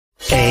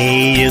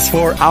A is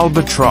for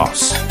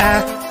Albatross.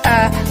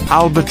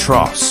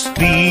 Albatross.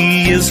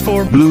 B is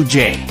for Blue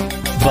Jay.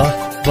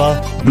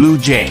 Blue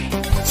Jay.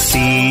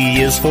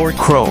 C is for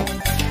Crow.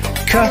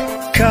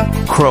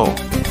 Crow.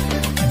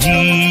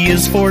 D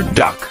is for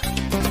Duck.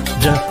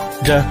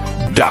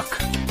 Duck.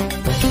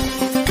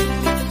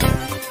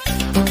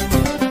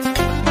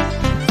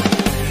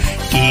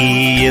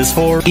 E is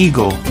for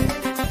Eagle.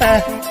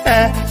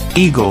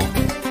 Eagle.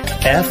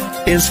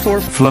 F is for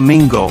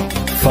Flamingo.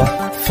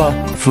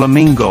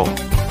 Flamingo.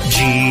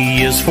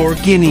 G is for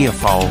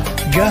Guineafowl.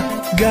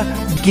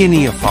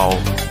 Guineafowl.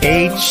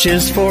 H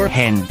is for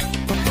Hen.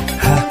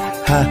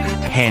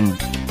 Hen.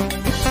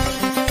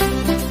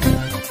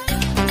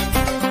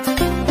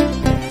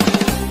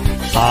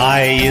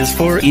 I is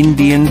for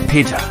Indian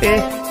Pitta.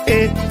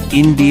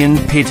 Indian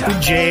Pitta.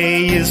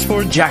 J is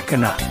for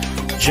Jacana.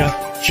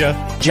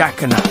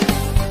 Jacana.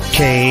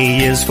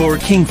 K is for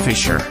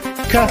Kingfisher.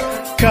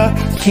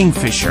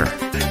 Kingfisher.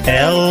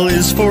 L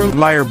is for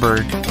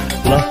Lyrebird.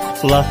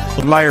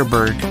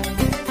 Lyrebird.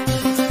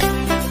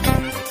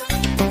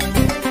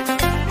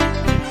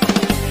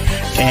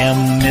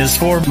 M is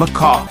for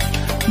Macaw.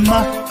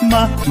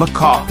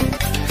 Macaw.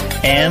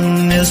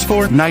 N is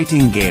for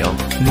Nightingale.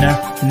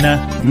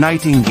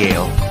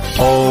 Nightingale.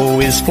 O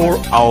is for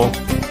Owl.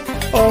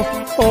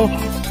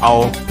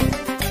 Owl.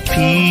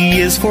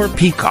 P is for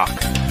Peacock.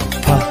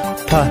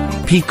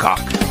 Peacock.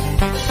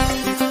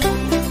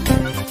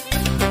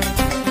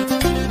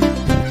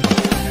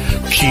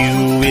 Q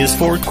is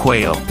for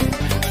Quail.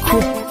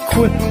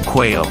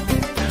 Quail.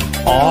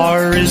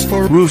 R is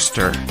for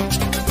Rooster.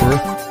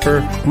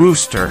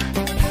 Rooster.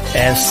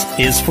 S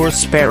is for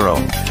Sparrow.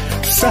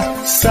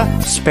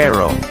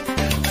 Sparrow.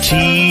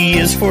 T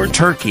is for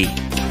Turkey.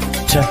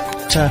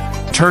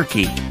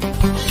 Turkey.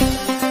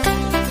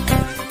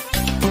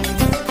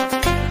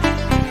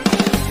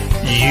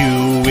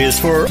 U is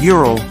for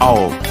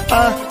UralOwl.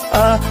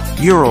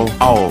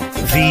 UralOwl.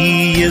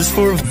 V is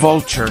for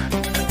Vulture.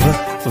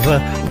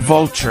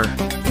 Vulture.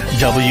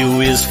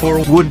 W is for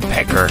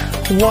Woodpecker.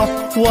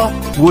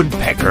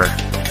 Woodpecker.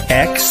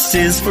 X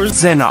is for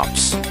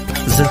Xenops.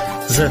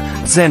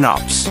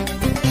 Xenops.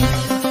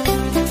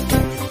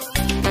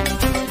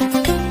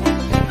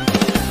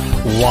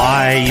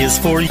 Y is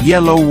for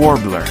Yellow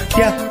warbler.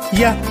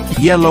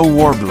 Yellow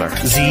warbler.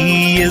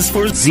 Z is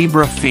for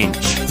Zebra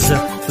finch.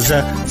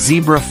 Zebra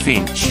Zebra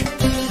finch.